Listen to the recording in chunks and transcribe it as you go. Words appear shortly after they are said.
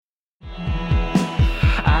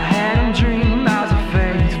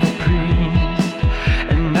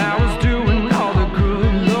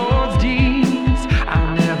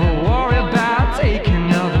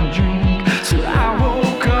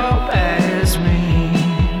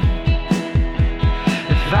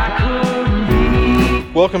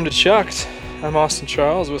Welcome to Chucked. I'm Austin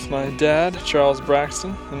Charles with my dad, Charles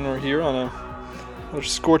Braxton, and we're here on a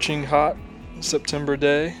scorching hot September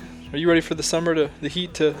day. Are you ready for the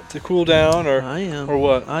heat to cool down, or I am. or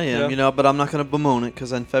what? I am, Yeah? but I'm not going to bemoan it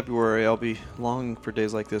because in February I'll be longing for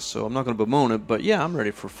days like this, so I'm not going to bemoan it. But yeah, I'm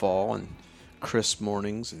ready for fall and crisp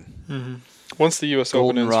mornings and Once the U.S.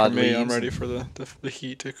 Open ends for goldenrod me, I'm leaves ready for the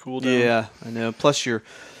heat to cool down. yeah, I know. Plus you're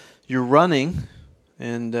running,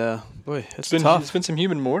 and boy, it's It's tough. been some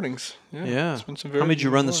humid mornings. Yeah. It's been some very How many did you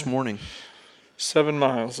humid run this mornings. morning? 7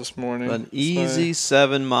 miles this morning. An easy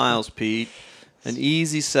 7 miles, Pete. An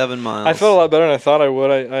easy 7 miles. I felt a lot better than I thought I would.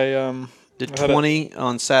 I did I had 20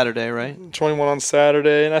 on Saturday, right? 21 on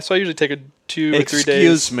Saturday, and I usually take a 2 or 3 days.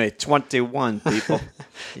 Excuse me, 21 people.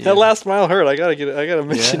 That last mile hurt. I gotta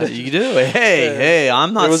mention Yeah, it. you do. Hey, I'm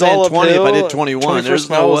It not was saying all 20 if I uphill. did 21. 21st There's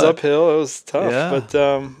mile no was way. uphill. It was tough, Yeah. but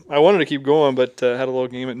I wanted to keep going, but had a little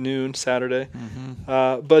game at noon Saturday.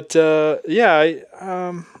 I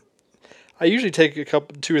usually take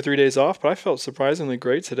 2 or 3 days off, but I felt surprisingly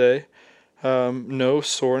great today. No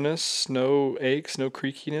soreness, no aches, no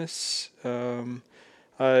creakiness.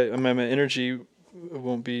 My energy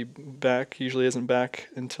won't be back. Usually isn't back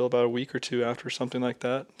until about a week or two after something like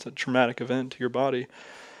that. It's a traumatic event to your body.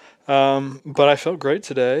 But I felt great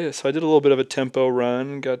today, so I did a little bit of a tempo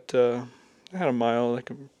run. I had a mile,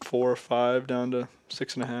 like 4 or 5, down to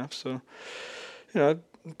 6.5. So, I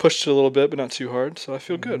pushed it a little bit, but not too hard. So I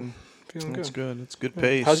feel good. Feeling That's good. good. It's good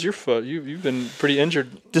pace. How's your foot? You've been pretty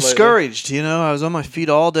injured. Discouraged, I was on my feet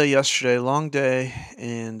all day yesterday, long day,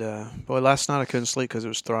 and boy, last night I couldn't sleep because it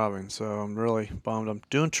was throbbing. So I'm really bummed. I'm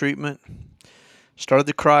doing treatment. Started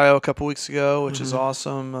the cryo a couple weeks ago, which is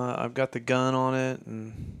awesome. I've got the gun on it,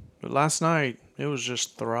 but last night it was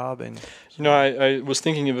just throbbing. I was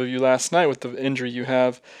thinking of you last night with the injury you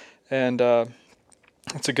have, and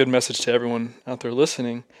it's a good message to everyone out there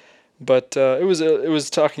listening. But it was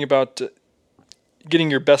talking about getting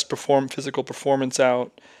your best physical performance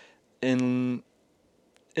out in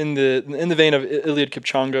the vein of Eliud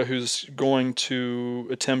Kipchoge, who's going to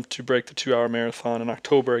attempt to break the 2-hour marathon in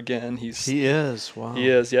October again. He is. Wow. He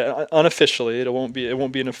is. Yeah, unofficially, it won't be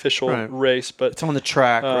an official race, but it's on the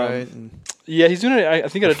track, right? Yeah, he's doing it. I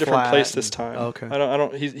think at a different place flat this time. Okay. I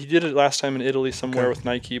don't. He did it last time in Italy somewhere with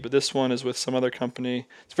Nike, but this one is with some other company.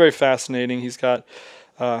 It's very fascinating. He's got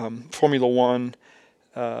Formula One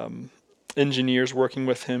engineers working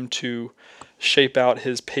with him to shape out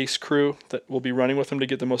his pace crew that will be running with him to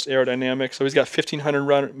get the most aerodynamic. So he's got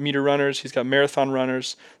 1,500 meter runners. He's got marathon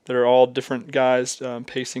runners that are all different guys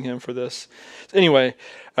pacing him for this. Anyway,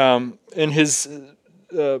 in his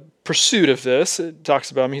pursuit of this, it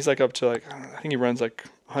talks about him. He's like up to I think he runs like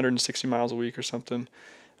 160 miles a week or something.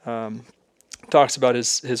 Talks about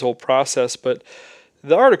his whole process, but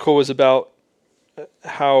the article was about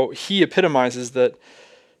how he epitomizes that.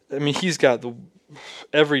 I mean, he's got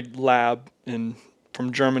every lab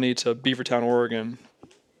from Germany to Beavertown, Oregon,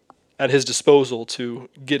 at his disposal to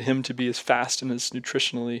get him to be as fast and as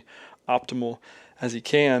nutritionally optimal as he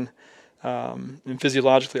can, and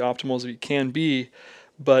physiologically optimal as he can be.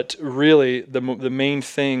 But really, the main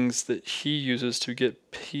things that he uses to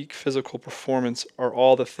get peak physical performance are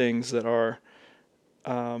all the things that are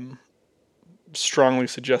strongly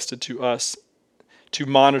suggested to us to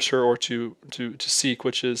monitor or to seek,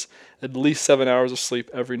 which is at least 7 hours of sleep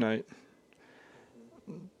every night,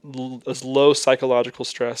 as low psychological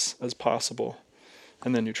stress as possible,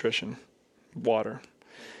 and then nutrition, water.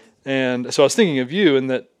 And so I was thinking of you, and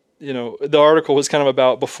that the article was kind of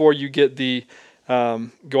about before you get the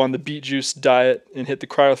go on the beet juice diet and hit the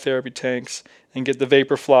cryotherapy tanks and get the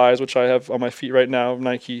vapor flies, which I have on my feet right now,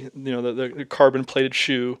 Nike, the carbon plated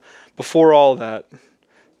shoe. Before all that,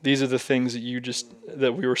 these are the things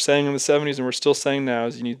that we were saying in the 70s and we're still saying now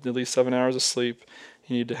is you need at least 7 hours of sleep.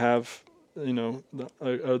 You need to have,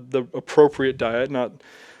 the appropriate diet, not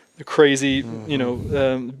the crazy,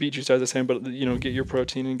 beet juice diet the same, but, get your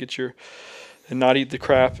protein and and not eat the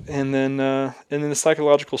crap. And then the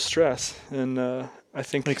psychological stress. And I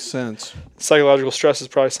think makes sense. Psychological stress is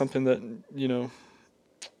probably something that,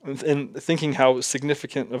 and thinking how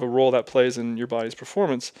significant of a role that plays in your body's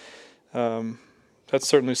performance, that's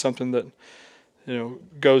certainly something that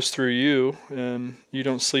goes through you, and you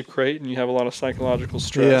don't sleep great, and you have a lot of psychological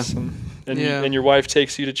stress, and your wife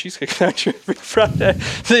takes you to Cheesecake Factory every Friday.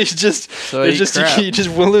 So you just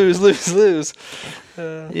lose.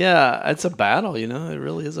 Yeah, it's a battle. It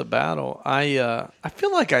really is a battle. I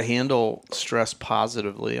feel like I handle stress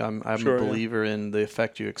positively. I'm a believer in the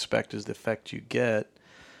effect you expect is the effect you get.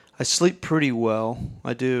 I sleep pretty well.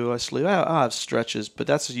 I do. I have stretches, but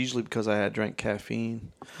that's usually because I had drank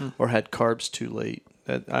caffeine or had carbs too late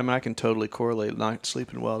I can totally correlate not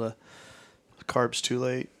sleeping well to carbs too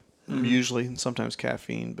late, usually, and sometimes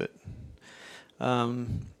caffeine. But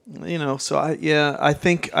so I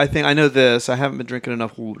think I know this. I haven't been drinking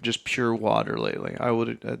enough just pure water lately.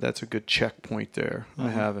 That's a good checkpoint there. I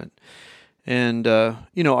haven't, and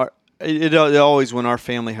it always, when our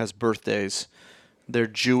family has birthdays, they're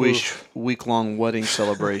Jewish week-long wedding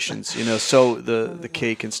celebrations. So the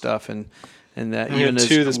cake and stuff and that. We had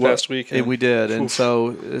two this past weekend. We did, and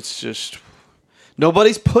so it's just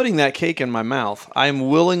nobody's putting that cake in my mouth. I'm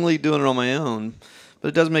willingly doing it on my own, but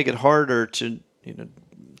it does make it harder to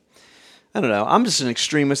I don't know. I'm just an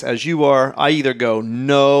extremist, as you are. I either go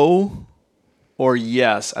no or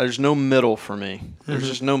yes. There's no middle for me. There's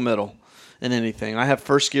just no middle in anything. I have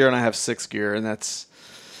first gear and I have sixth gear, and that's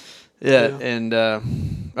it. Yeah. And I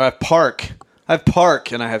have park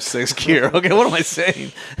and I have sixth gear. Okay, what am I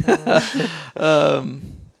saying?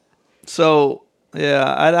 So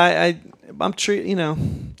yeah, I'm treating.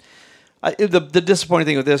 The disappointing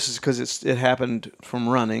thing with this is because it happened from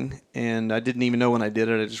running, and I didn't even know when I did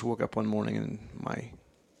it. I just woke up one morning and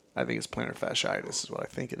I think it's plantar fasciitis is what I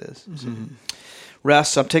think it is. So,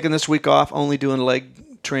 rest. I'm taking this week off, only doing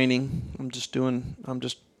leg training. I'm just doing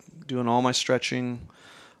all my stretching,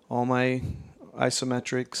 all my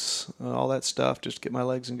isometrics, all that stuff. Just get my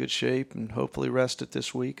legs in good shape and hopefully rest it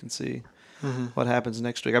this week and see what happens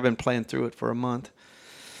next week. I've been playing through it for a month.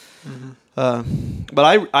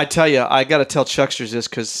 But I tell you, I got to tell Chucksters this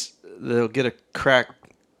because they'll get a crack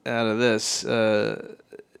out of this.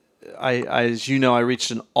 As you know, I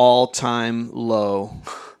reached an all-time low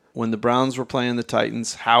when the Browns were playing the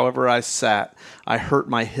Titans. However I sat, I hurt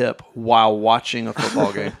my hip while watching a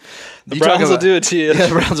football game. The Browns will do it to you. Yeah,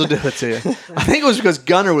 the Browns will do it to you. I think it was because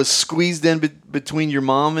Gunner was squeezed in between your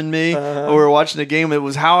mom and me. When we were watching the game. It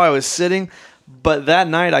was how I was sitting. But that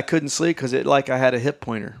night I couldn't sleep because I had a hip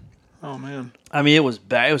pointer. Oh, man. I mean, it was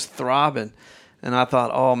bad. It was throbbing. And I thought,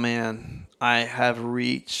 oh, man, I have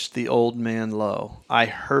reached the old man low. I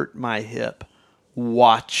hurt my hip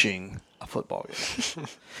watching a football game.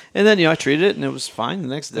 And then, I treated it, and it was fine the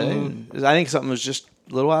next day. I think something was just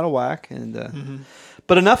a little out of whack. And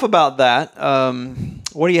But enough about that.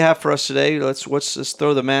 What do you have for us today? Let's just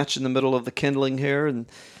throw the match in the middle of the kindling here and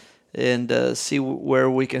see where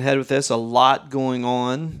we can head with this. A lot going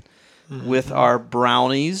on. With our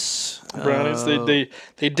Brownies. They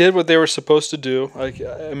did what they were supposed to do.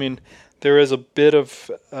 I mean, there is a bit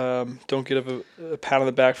of don't get a pat on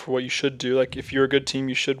the back for what you should do. Like, if you're a good team,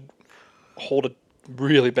 you should hold a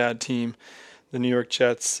really bad team. The New York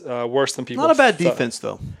Jets, worse than people. Not a bad defense,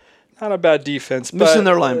 though. Not a bad defense. Missing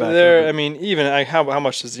their linebacker. I mean, how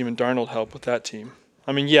much does even Darnold help with that team?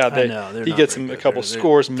 I mean, yeah, he gets him a couple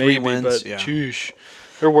scores, maybe, but sheesh.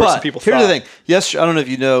 They're worse than people thought. Here's the thing. Yes, I don't know if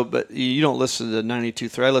you know, but you don't listen to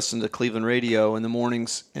 92.3. I listen to Cleveland radio in the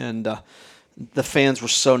mornings, and the fans were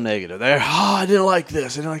so negative. I didn't like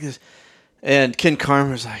this. I didn't like this. And Ken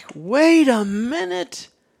Carmen was like, wait a minute.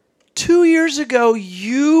 2 years ago,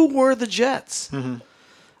 you were the Jets.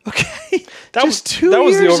 Okay. That was the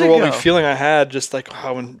overwhelming feeling I had, just like,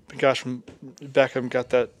 when Beckham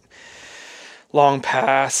got that long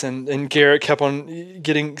pass, and Garrett kept on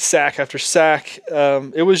getting sack after sack.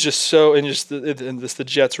 It was just so, and the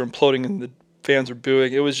Jets were imploding and the fans were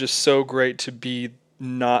booing. It was just so great to be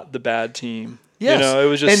not the bad team. Yes, it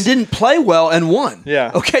was just, and didn't play well and won.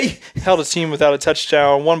 Yeah, okay, held a team without a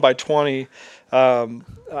touchdown, won by 20.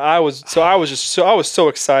 I was so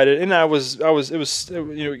excited, and it was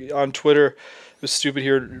on Twitter. It was stupid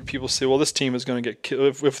here. People say, well, this team is going to get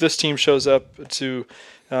killed. If this team shows up to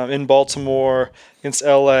in Baltimore, against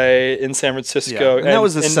LA, in San Francisco. And that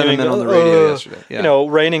was the sentiment on the radio yesterday. Yeah.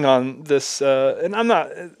 Raining on this, and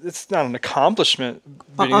it's not an accomplishment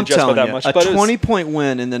beating I'm the Jets by that you, much. A but 20-point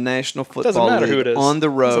win in the National Football League on the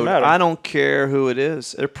road. I don't care who it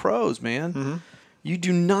is. They're pros, man. You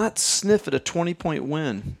do not sniff at a 20-point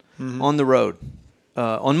win on the road.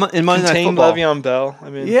 In Monday Night Football. Le'Veon Bell. I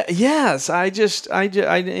mean, yes.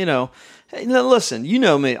 Hey, now listen. You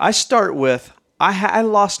know me. I start with I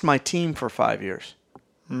lost my team for 5 years.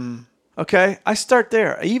 Okay, I start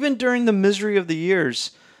there. Even during the misery of the years,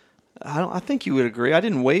 I think you would agree. I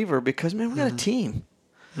didn't waver because we got a team.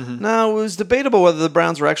 Now, it was debatable whether the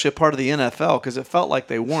Browns were actually a part of the NFL because it felt like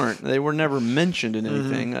they weren't. They were never mentioned in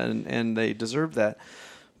anything, and they deserved that.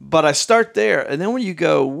 But I start there, and then when you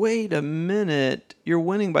go, wait a minute, you're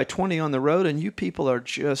winning by 20 on the road, and you people are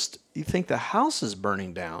you think the house is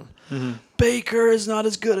burning down. Baker is not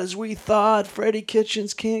as good as we thought. Freddie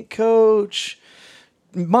Kitchens can't coach.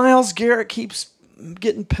 Myles Garrett keeps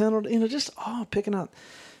getting penalty. Picking out.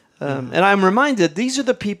 And I'm reminded these are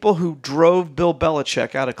the people who drove Bill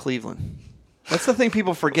Belichick out of Cleveland. That's the thing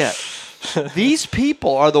people forget. These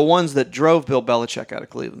people are the ones that drove Bill Belichick out of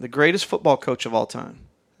Cleveland, the greatest football coach of all time.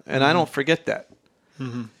 And I don't forget that.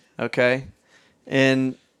 Okay?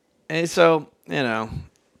 And so,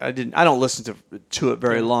 I don't listen to it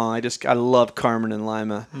very long. I love Carmen and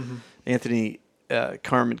Lima.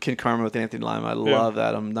 Ken Carmen with Anthony Lima. I love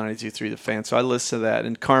that. I'm 92.3 the fan. So I listened to that,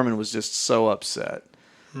 and Carmen was just so upset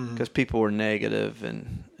because people were negative,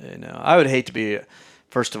 and I would hate to be,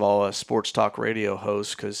 first of all, a sports talk radio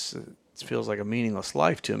host because it feels like a meaningless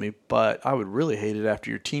life to me. But I would really hate it after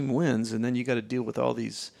your team wins, and then you got to deal with all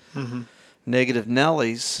these negative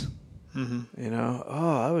Nellies.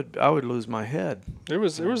 I would lose my head. There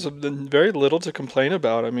was very little to complain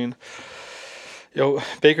about. I mean,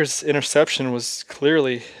 Baker's interception was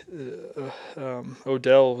clearly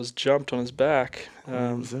Odell was jumped on his back.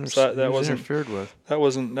 That was interfered with. That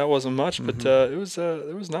wasn't much, but there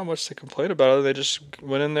was not much to complain about. They just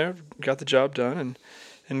went in there, got the job done,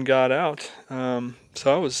 and got out.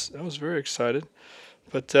 So I was very excited.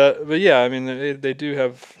 But yeah, I mean they do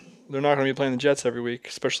have. They're not going to be playing the Jets every week,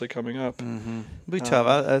 especially coming up. It'll be tough.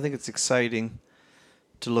 I think it's exciting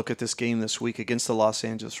to look at this game this week against the Los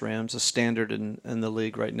Angeles Rams, a standard in the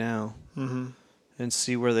league right now, and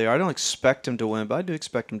see where they are. I don't expect them to win, but I do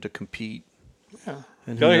expect them to compete. Yeah,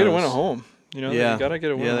 you got to get a win at home. They got to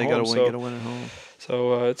get a win at home. Yeah, they got to get a win at home.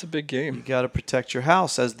 So it's a big game. You got to protect your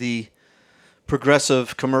house, as the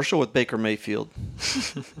Progressive commercial with Baker Mayfield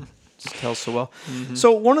tells so well.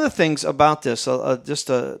 So one of the things about this, just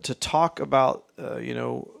to talk about,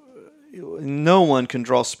 no one can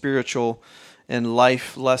draw spiritual and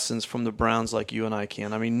life lessons from the Browns like you and I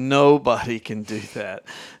can. I mean, nobody can do that.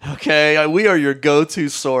 Okay, we are your go-to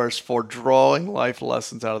source for drawing life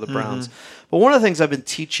lessons out of the Browns. But one of the things I've been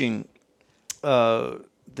teaching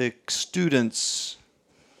the students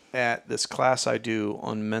at this class I do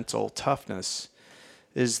on mental toughness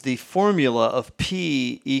is the formula of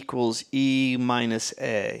P equals E minus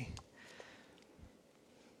A.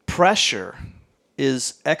 Pressure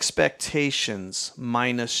is expectations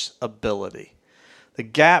minus ability. The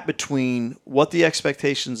gap between what the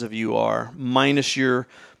expectations of you are minus your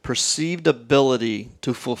perceived ability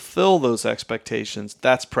to fulfill those expectations,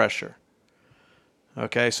 that's pressure.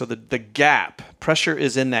 Okay, so the gap, pressure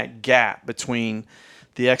is in that gap between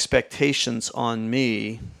the expectations on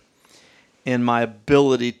me and my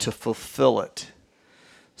ability to fulfill it.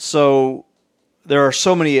 So there are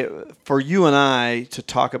so many, for you and I to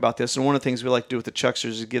talk about this, and one of the things we like to do with the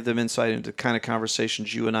Chucksters is give them insight into the kind of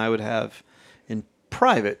conversations you and I would have in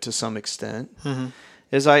private to some extent.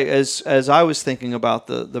 As I was thinking about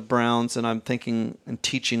the Browns, and I'm thinking and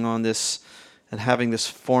teaching on this and having this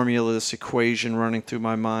formula, this equation running through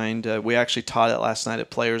my mind, we actually taught it last night at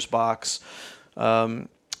Players Box,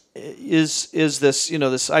 is this,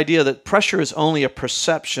 this idea that pressure is only a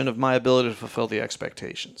perception of my ability to fulfill the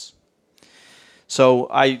expectations. So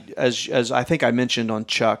as I think I mentioned on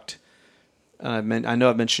Chucked, and I know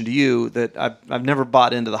I've mentioned to you that I've never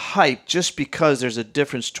bought into the hype just because there's a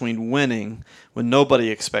difference between winning when nobody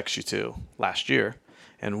expects you to last year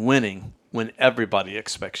and winning when everybody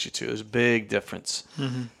expects you to. There's a big difference.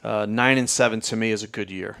 9-7 to me is a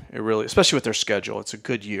good year. It really, especially with their schedule, it's a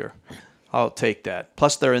good year. I'll take that.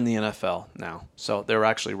 Plus, they're in the NFL now, so they're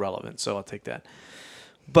actually relevant, so I'll take that.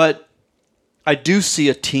 But I do see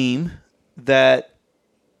a team that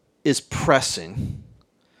is pressing,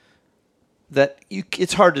 that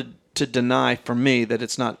it's hard to deny for me that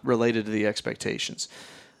it's not related to the expectations.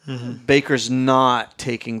 Baker's not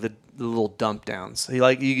taking the little dump downs.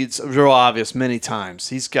 It's real obvious many times.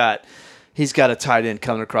 He's got a tight end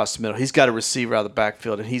coming across the middle. He's got a receiver out of the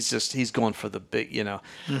backfield, and he's going for the big,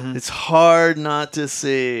 It's hard not to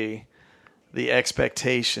see the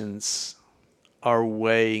expectations are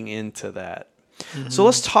weighing into that. So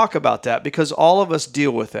let's talk about that, because all of us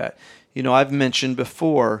deal with that. I've mentioned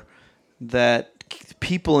before that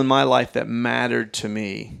people in my life that mattered to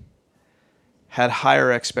me had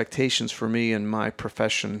higher expectations for me in my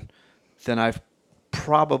profession than I've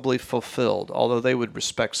probably fulfilled, although they would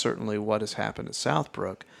respect certainly what has happened at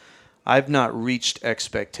Southbrook. I've not reached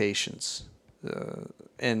expectations,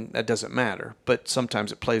 and that doesn't matter, but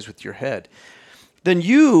sometimes it plays with your head. Then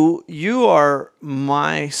you are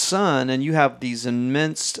my son, and you have these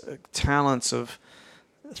immense talents of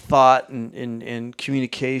thought and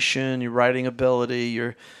communication, your writing ability,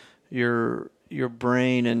 your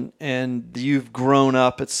brain, and you've grown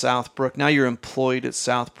up at Southbrook. Now you're employed at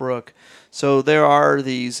Southbrook. So there are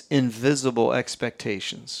these invisible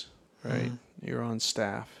expectations, right? You're on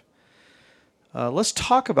staff. Let's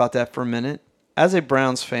talk about that for a minute. as a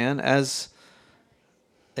Browns fan, as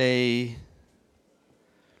a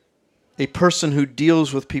person who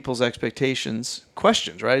deals with people's expectations,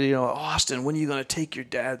 questions, right? Austin, when are you going to take your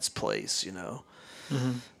dad's place,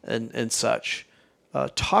 and such.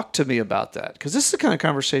 Talk to me about that, because this is the kind of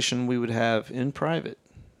conversation we would have in private.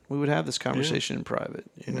 We would have this conversation in private,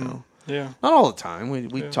 Yeah. Not all the time.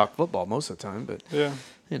 We talk football most of the time, but,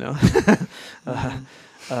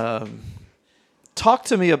 talk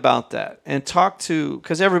to me about that, and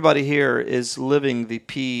because everybody here is living the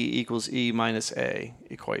P equals E minus A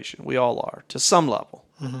equation. We all are, to some level.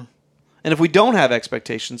 Mm-hmm. And if we don't have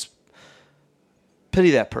expectations,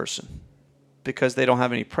 pity that person, because they don't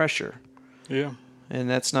have any pressure. Yeah. And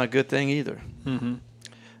that's not a good thing either. Mm-hmm.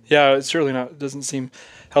 Yeah, it's certainly not. It doesn't seem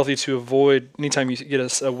healthy to avoid anytime you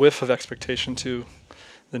get a whiff of expectation to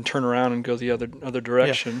then turn around and go the other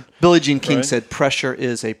direction. Yeah. Billie Jean King right? said, "Pressure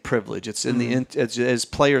is a privilege." It's in as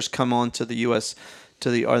players come on to the U.S.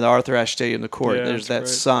 the Arthur Ashe Stadium, the court. There's that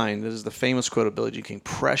sign. This is the famous quote of Billie Jean King: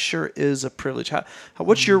 "Pressure is a privilege."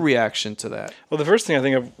 What's your reaction to that? Well, the first thing I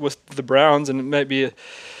think of with the Browns, and it might be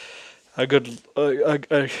a good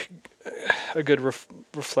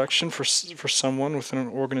reflection for someone within an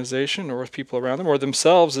organization or with people around them or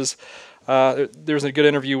themselves, is there was a good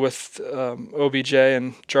interview with OBJ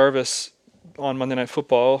and Jarvis on Monday Night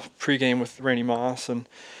Football pregame with Randy Moss, and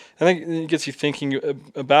I think it gets you thinking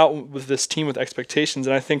about with this team with expectations.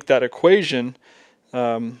 And I think that equation,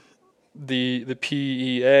 the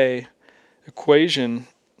PEA equation,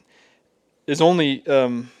 is only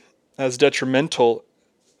as detrimental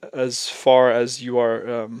as far as you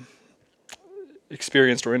are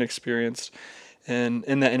experienced or inexperienced. And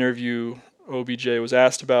in that interview, OBJ was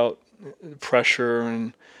asked about pressure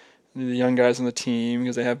and the young guys on the team,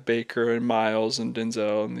 because they have Baker and Miles and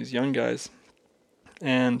Denzel and these young guys.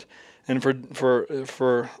 And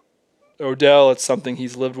for Odell, it's something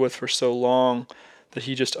he's lived with for so long that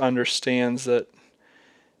he just understands that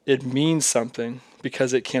it means something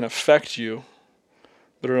because it can affect you,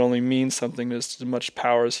 but it only means something as much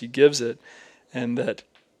power as he gives it, and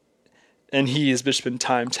he has just been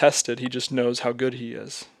time tested. He just knows how good he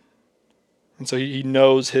is, and so he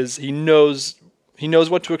knows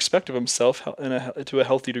what to expect of himself to a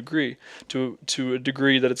healthy degree, to a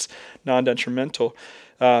degree that it's non-detrimental.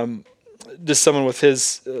 Just someone with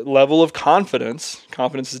his level of confidence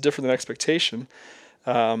is different than expectation.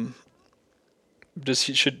 He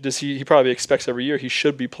probably expects every year he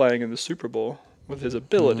should be playing in the Super Bowl with his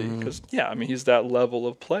ability, because he's that level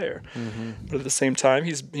of player. Mm-hmm. But at the same time,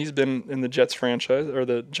 he's been in the Jets franchise or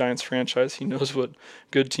the Giants franchise. He knows what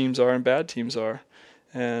good teams are and bad teams are,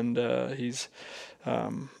 and so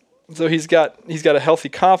he's got a healthy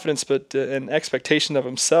confidence, but an expectation of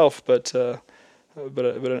himself, but an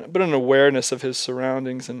awareness of his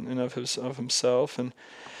surroundings and of himself. And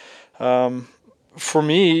for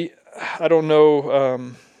me, I don't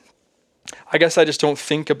know. I guess I just don't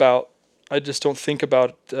think about. I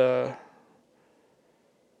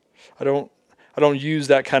don't use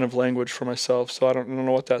that kind of language for myself, so I don't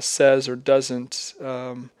know what that says or doesn't.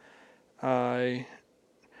 I'm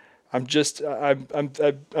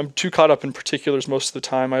too caught up in particulars most of the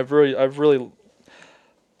time. I've really.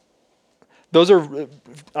 Those are,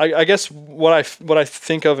 I guess, what I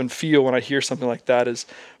think of and feel when I hear something like that is,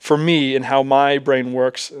 for me and how my brain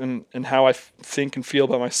works and how I think and feel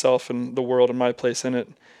about myself and the world and my place in it,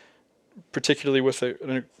 particularly with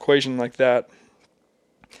an equation like that.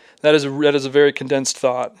 That is a very condensed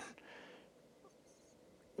thought,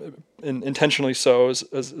 and intentionally so, as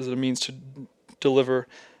a means to deliver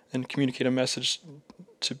and communicate a message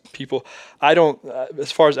to people. I don't,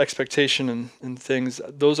 as far as expectation and things,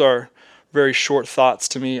 those are very short thoughts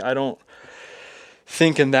to me. I don't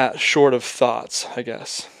think in that short of thoughts, I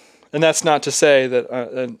guess. And that's not to say that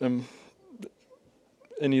I'm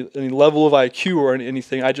any level of IQ or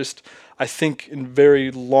anything. I think in very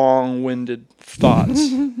long-winded thoughts.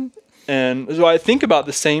 And so I've been thinking about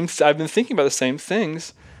the same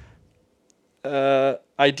things,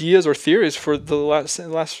 ideas or theories for the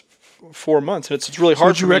last 4 months, and it's really hard.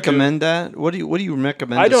 Would you recommend that? What do you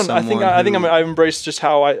recommend? I don't. I think I've embraced just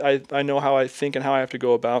how I know how I think and how I have to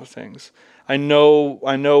go about things. I know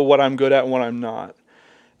what I'm good at and what I'm not,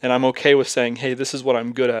 and I'm okay with saying, "Hey, this is what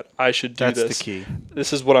I'm good at. I should do this." That's the key.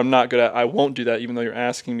 This is what I'm not good at. I won't do that, even though you're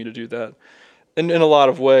asking me to do that. And in a lot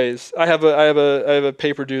of ways, I have a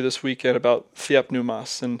paper due this weekend about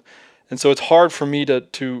theopneustos, and so it's hard for me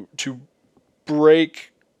to break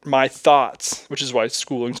my thoughts, which is why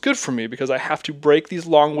schooling's good for me, because I have to break these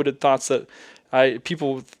long-winded thoughts that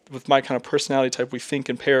people with my kind of personality type, we think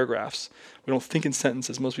in paragraphs. we don't think in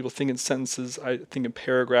sentences. Most people think in sentences. I think in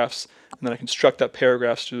paragraphs, and then I construct that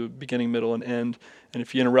paragraphs to beginning, middle, and end. And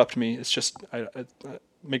if you interrupt me, it's just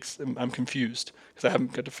I'm confused because I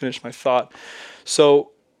haven't got to finish my thought.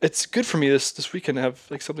 So it's good for me this weekend to have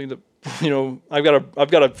like something to, I've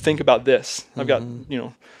got to think about this. I've got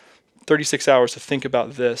 36 hours to think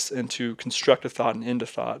about this and to construct a thought and end a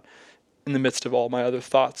thought in the midst of all my other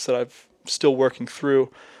thoughts that I've still working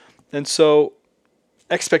through. And so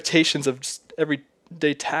expectations of just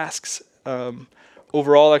everyday tasks,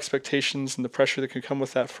 overall expectations and the pressure that can come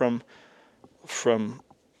with that from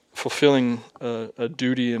fulfilling a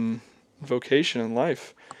duty and vocation in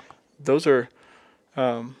life. Those are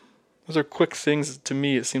quick things to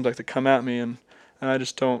me. It seems like they come at me, and I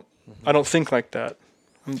just don't. I don't think like that.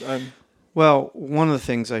 Well, one of the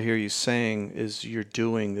things I hear you saying is you're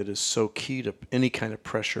doing that is so key to any kind of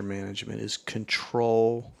pressure management is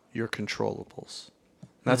control your controllables.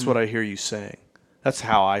 That's what I hear you saying. That's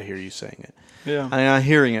how I hear you saying it. Yeah. I'm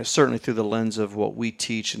hearing it certainly through the lens of what we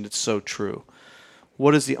teach, and it's so true.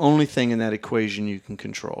 What is the only thing in that equation you can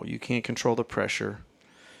control? You can't control the pressure.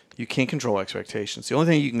 You can't control expectations. The only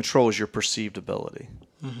thing you can control is your perceived ability.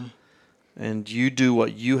 Mm-hmm. And you do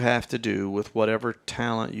what you have to do with whatever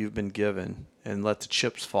talent you've been given and let the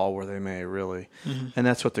chips fall where they may, really. Mm-hmm. And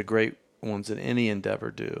that's what the great ones in any endeavor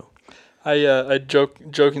do. I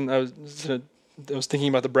joking. I was thinking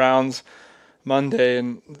about the Browns Monday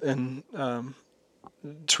and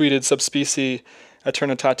tweeted subspecie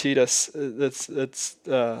aeternitatis. That's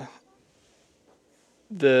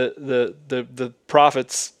the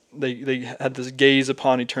prophets. They had this gaze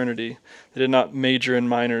upon eternity. They did not major in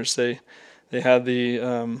minors. They had they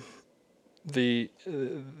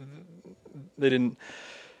didn't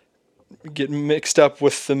get mixed up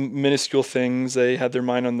with the minuscule things. They had their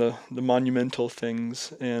mind on the monumental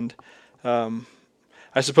things, and I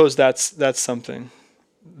suppose that's something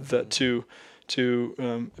that to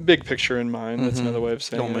big picture in mind. That's another way of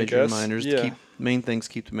saying don't major in minors. Yeah. Keep main things.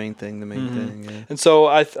 Keep the main thing. The main thing. Yeah. And so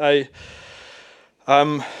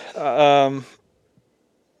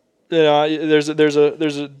there's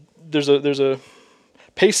a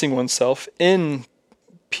pacing oneself in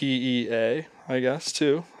PEA, I guess,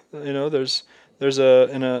 too. There's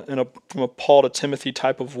a from a Paul to Timothy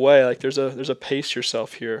type of way. Like there's a pace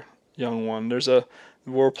yourself here, young one.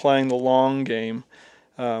 We're playing the long game.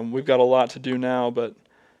 We've got a lot to do now, but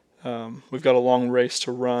we've got a long race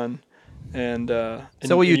to run. And is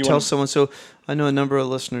that what you tell someone? So I know a number of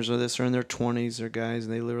listeners of this are in their 20s. They're guys,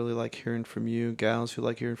 and they literally like hearing from you. Gals who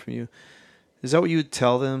like hearing from you. Is that what you would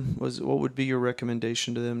tell them? What would be your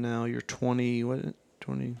recommendation to them now? You're 20. What?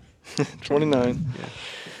 20. 29.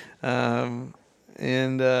 Yeah.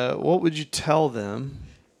 And what would you tell them?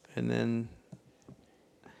 And then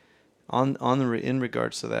in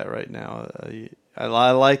regards to that right now, I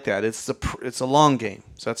like that. It's a long game.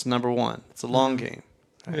 So that's number one. It's a long game.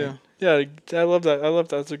 Right? Yeah. Yeah, I love that.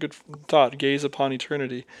 That's a good thought. Gaze upon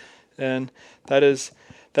eternity, and I think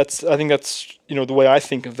that's the way I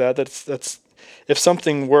think of that. That's if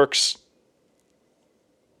something works.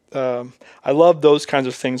 I love those kinds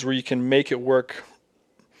of things where you can make it work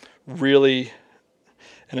really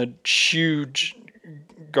in a huge,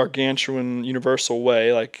 gargantuan, universal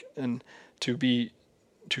way, like and to think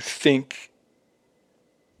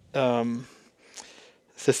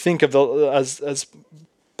of as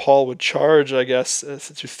Paul would charge, I guess,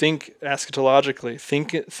 to think eschatologically.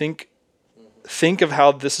 Think of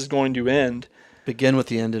how this is going to end. Begin with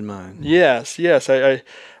the end in mind. Yes. So,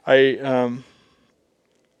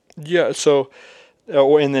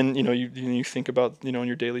 and then you think about in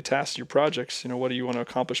your daily tasks, your projects. What do you want to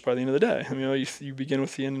accomplish by the end of the day? You begin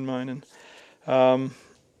with the end in mind, and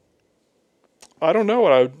I don't know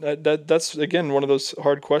what I would. That's again one of those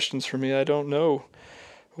hard questions for me. I don't know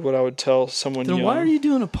what I would tell someone. Then why are you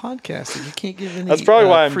doing a podcast if you can't give any? That's probably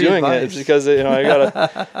why I'm doing advice. it. It's because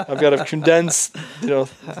I've got to condense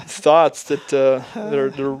thoughts that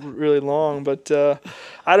are really long. But I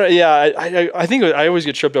don't. Yeah, I think I always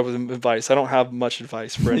get tripped up with advice. I don't have much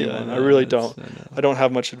advice for anyone. I really don't. I don't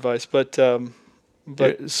have much advice. But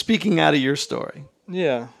speaking out of your story.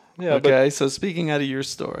 Yeah. Yeah. Okay. So speaking out of your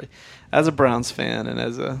story, as a Browns fan and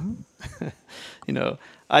as a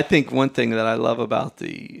I think one thing that I love about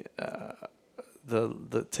the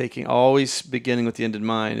taking, always beginning with the end in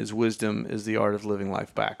mind, is wisdom is the art of living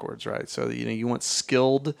life backwards, right? So you want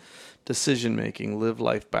skilled decision making, live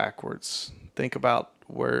life backwards. Think about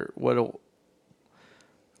where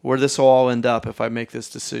this will all end up if I make this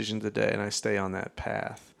decision today and I stay on that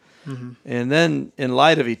path. Mm-hmm. And then in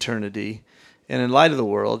light of eternity and in light of the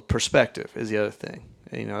world, perspective is the other thing.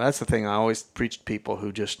 That's the thing I always preach to people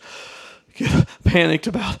who just get panicked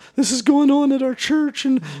about this is going on at our church,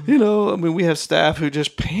 and we have staff who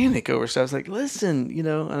just panic over stuff. It's like, listen,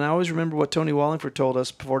 and I always remember what Tony Wallingford told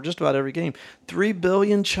us before just about every game: 3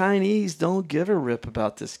 billion Chinese don't give a rip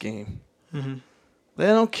about this game. Mm-hmm. They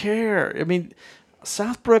don't care. I mean,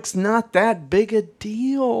 Southbrook's not that big a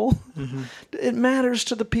deal. Mm-hmm. It matters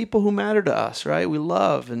to the people who matter to us, right? We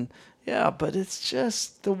love, and but it's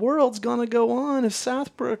just the world's gonna go on if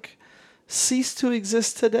Southbrook ceased to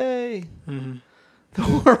exist today. Mm-hmm.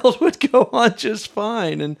 The world would go on just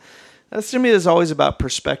fine. And that's, to me, is always about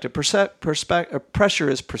perspective. Pressure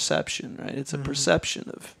is perception, right? It's a perception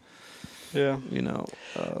of,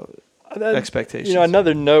 expectations.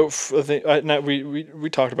 Another note. We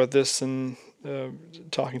talked about this and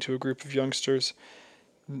talking to a group of youngsters.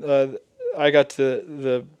 I got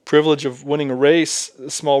the privilege of winning a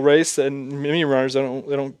small race, and many runners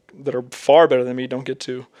that are far better than me don't get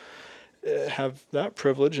to have that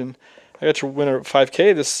privilege. And I got to win a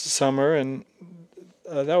 5K this summer, and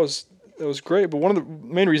that was great. But one of the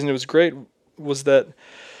main reasons it was great was that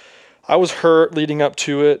I was hurt leading up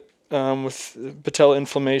to it with patella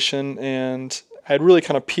inflammation, and I had really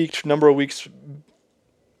kind of peaked a number of weeks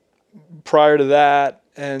prior to that,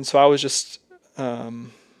 and so I was just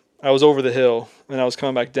I was over the hill, and I was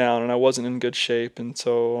coming back down, and I wasn't in good shape. And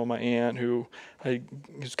so my aunt, who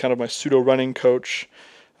was kind of my pseudo running coach,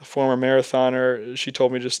 a former marathoner, she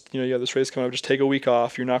told me, just, you have this race coming up, just take a week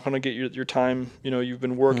off. You're not going to get your time, you've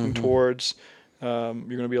been working towards. You're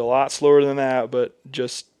going to be a lot slower than that, but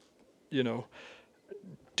just, do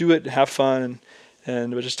it, have fun,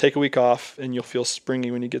 but just take a week off, and you'll feel springy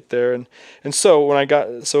when you get there. And so when I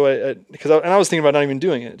was thinking about not even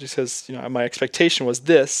doing it, just because, my expectation was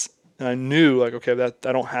this, and I knew, like, okay, that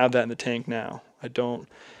I don't have that in the tank now. I don't,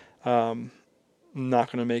 I'm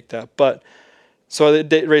not going to make that. But so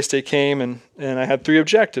the race day came, and I had 3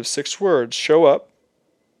 objectives, 6 words: show up,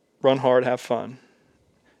 run hard, have fun.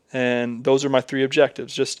 And those are my 3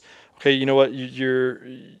 objectives. Just, okay, you know what, your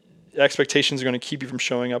expectations are going to keep you from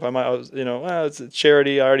showing up. It's a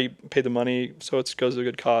charity. I already paid the money, so it goes to a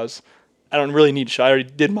good cause. I don't really need to show. I already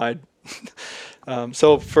did my.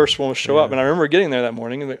 So first one was show up, and I remember getting there that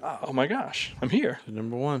morning and like, oh my gosh, I'm here.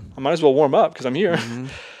 Number 1. I might as well warm up because I'm here. Mm-hmm.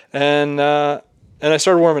 And I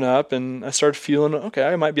started warming up, and I started feeling, okay,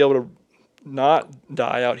 I might be able to not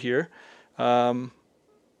die out here. And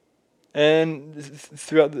in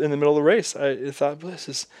the middle of the race, I thought,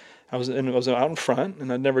 I was out in front,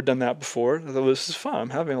 and I'd never done that before. I thought, this is fun.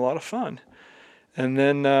 I'm having a lot of fun. And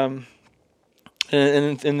then,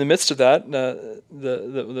 and in the midst of that, the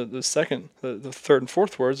third and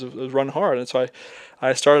fourth words was run hard. And so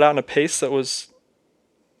I started out in a pace that was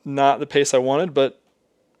not the pace I wanted, but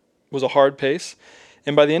was a hard pace.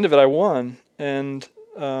 And by the end of it, I won. And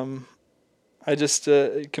I just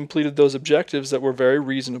completed those objectives that were very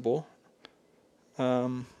reasonable.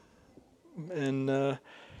 The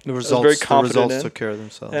results took care of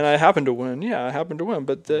themselves. And I happened to win. Yeah, I happened to win.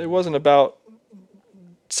 But it wasn't about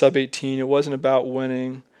sub 18. It wasn't about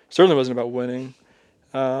winning. Certainly wasn't about winning.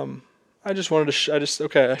 I just wanted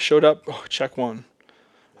to. I showed up. Oh, check 1.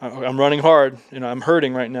 I'm running hard. I'm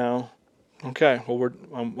hurting right now. Okay. Well,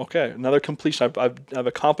 okay. Another completion. I've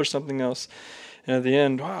accomplished something else. And at the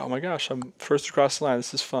end, wow, my gosh, I'm first across the line.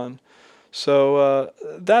 This is fun. So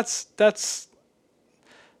that's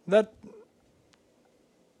that.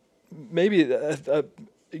 Maybe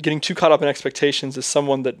getting too caught up in expectations is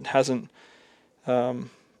someone that hasn't,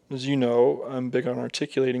 as you know, I'm big on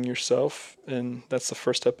articulating yourself, and that's the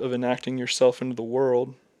first step of enacting yourself into the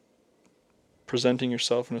world, presenting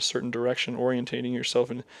yourself in a certain direction, orientating yourself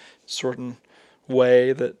in a certain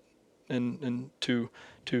way, that, and to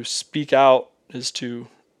speak out is to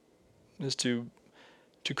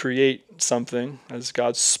create something, as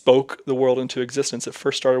God spoke the world into existence. It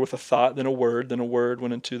first started with a thought, then a word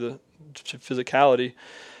went into to physicality.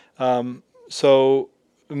 So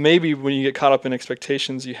maybe when you get caught up in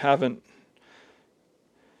expectations, you haven't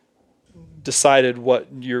decided what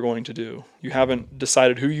you're going to do. You haven't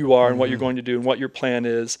decided who you are and what you're going to do and what your plan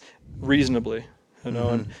is reasonably.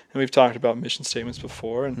 And we've talked about mission statements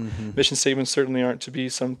before, and mission statements certainly aren't to be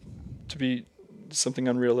something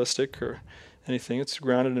unrealistic or anything. It's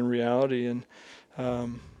grounded in reality, and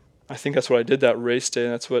I think that's what I did that race day,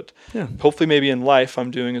 and that's what hopefully maybe in life I'm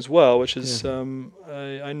doing as well, which is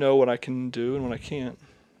I know what I can do and what I can't.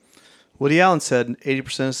 Woody Allen said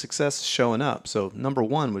 80% of success is showing up. So number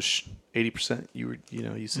 1 was 80%. You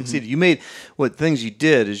succeeded. You made things you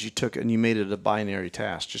did is you took and you made it a binary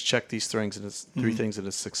task. Just check these things, and it's 3 things in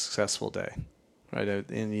a successful day, right?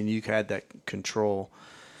 And you had that control.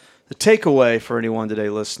 The takeaway for anyone today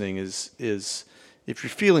listening is if you're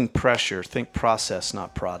feeling pressure, think process,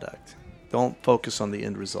 not product. Don't focus on the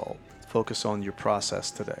end result. Focus on your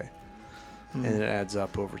process today. And it adds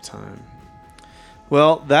up over time.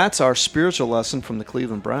 Well, that's our spiritual lesson from the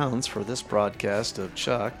Cleveland Browns for this broadcast of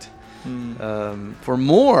Chucked. For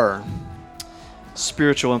more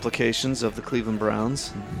spiritual implications of the Cleveland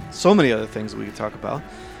Browns, and so many other things that we could talk about,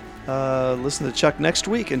 listen to Chuck next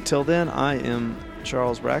week. Until then, I am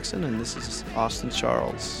Charles Braxton, and this is Austin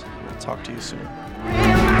Charles. We'll talk to you soon.